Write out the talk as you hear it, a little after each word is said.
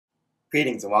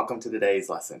Greetings and welcome to today's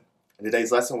lesson. In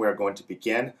today's lesson, we are going to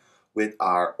begin with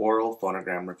our oral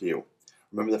phonogram review.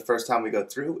 Remember, the first time we go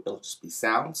through, it'll just be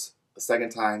sounds. The second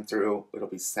time through, it'll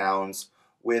be sounds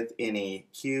with any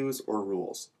cues or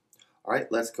rules. All right,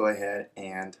 let's go ahead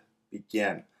and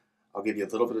begin. I'll give you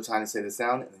a little bit of time to say the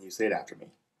sound, and then you say it after me.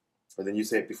 Or then you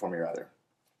say it before me, rather.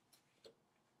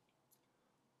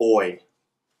 Oi.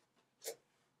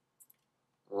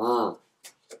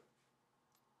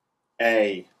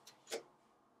 A.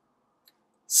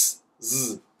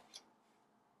 Z.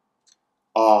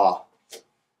 Ah.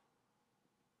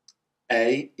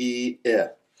 A, E, I.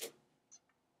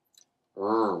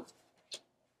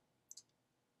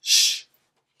 Sh.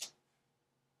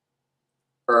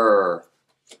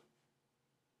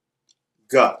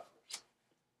 G.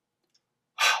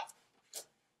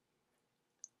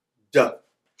 D.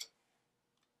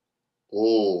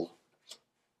 L.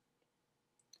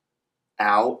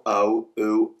 Ow, O,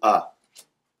 U, W.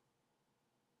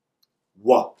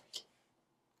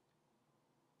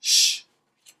 Sh.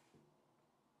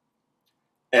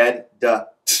 Ed, D,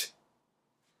 T.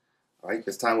 All right,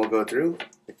 this time we'll go through.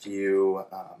 If you'll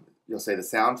say the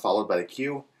sound followed by the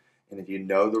cue, and if you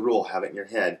know the rule, have it in your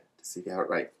head to see if you have it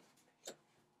right.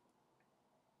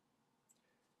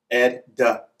 Ed, D,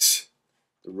 T.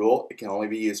 The rule, it can only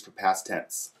be used for past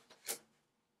tense.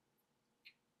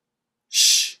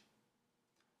 Sh.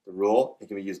 The rule, it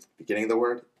can be used at the beginning of the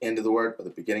word, end of the word, or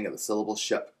the beginning of the syllable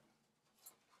ship.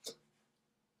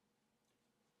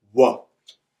 W.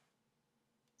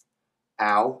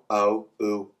 Ow, O,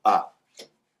 U, L.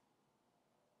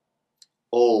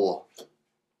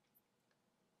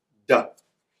 D.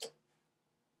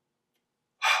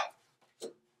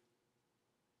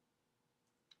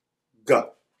 G.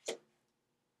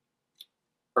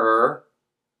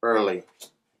 Early.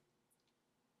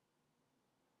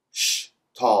 Sh,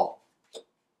 tall.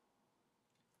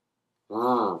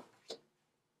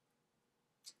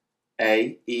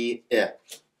 A, E, I.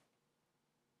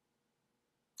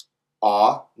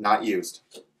 Ah, not used.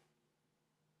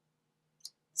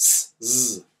 S,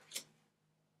 Z.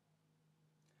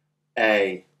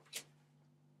 A.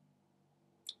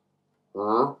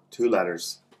 Two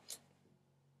letters.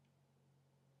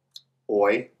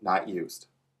 Oi, not used.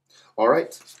 All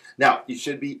right. Now, you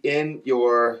should be in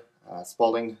your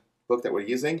spelling book that we're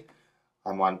using.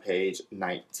 I'm on page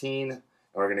 19, and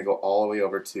we're going to go all the way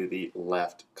over to the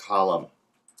left column.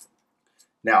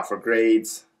 Now, for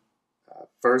grades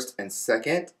first and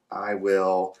second, I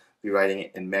will be writing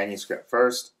it in manuscript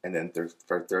first, and then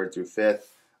for third through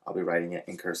fifth, I'll be writing it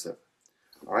in cursive.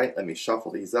 All right, let me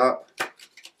shuffle these up.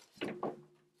 All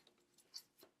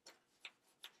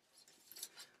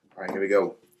right, here we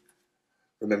go.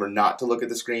 Remember not to look at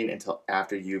the screen until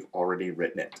after you've already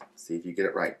written it. See if you get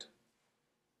it right.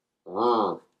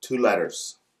 Two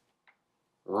letters.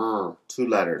 Two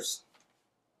letters.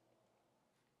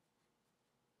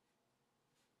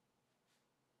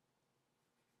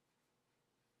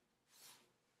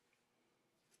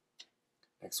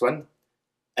 Next one.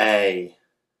 A.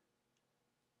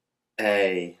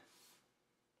 A.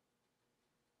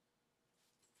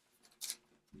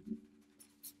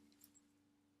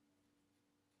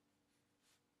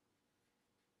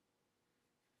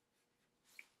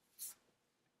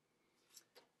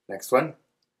 Next one.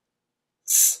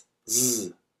 S,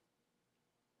 Z.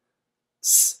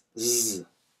 S, Z.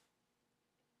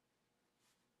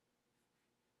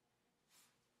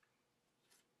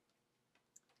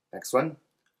 Next one.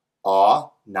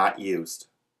 Ah, not used.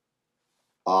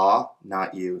 Ah,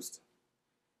 not used.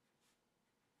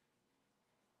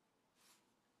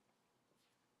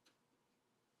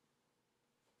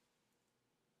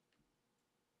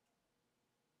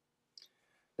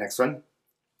 Next one.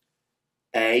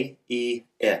 A, E,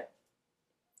 I.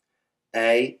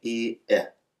 A, E, I.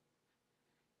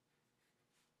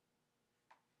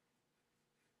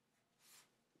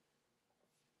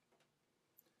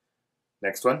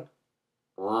 Next one.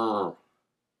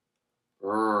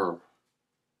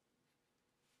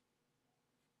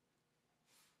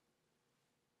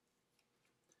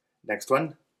 Next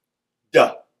one. D.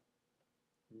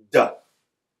 D.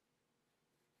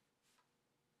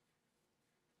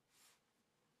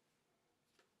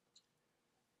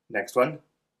 Next one.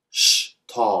 Sh,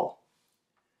 tall.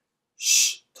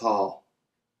 Sh, tall.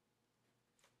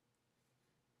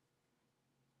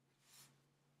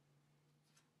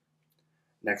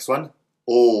 Next one.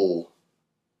 Ol.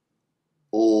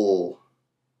 Ol.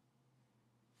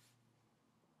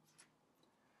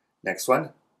 Next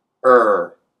one.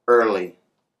 Early.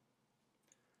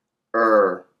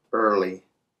 Early.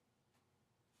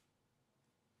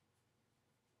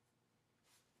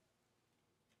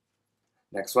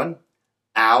 Next one.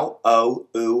 Ow, oh,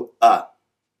 ooh,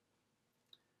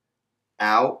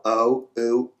 Ow, oh,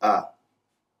 ooh,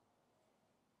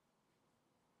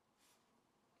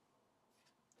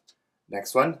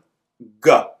 Next one.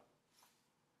 G,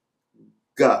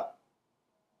 g.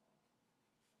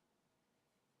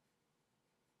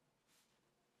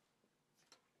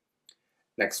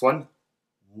 Next one.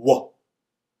 W,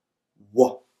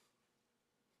 w.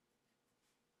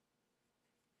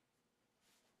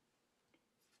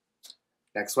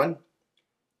 Next one.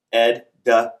 Ed,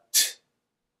 d, t.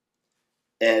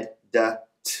 Ed, d,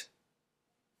 t.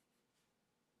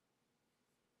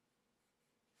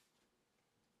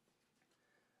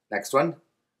 Next one.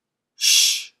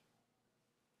 Sh,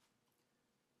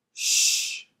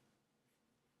 sh.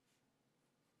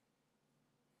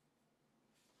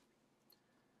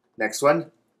 Next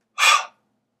one.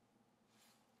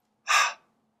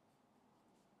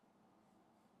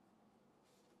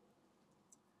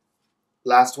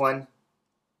 Last one.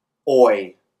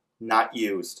 Oi, not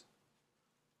used.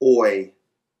 Oi,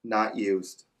 not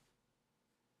used.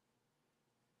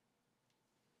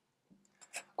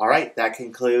 All right, that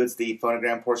concludes the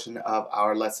phonogram portion of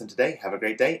our lesson today. Have a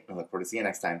great day, and look forward to seeing you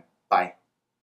next time. Bye.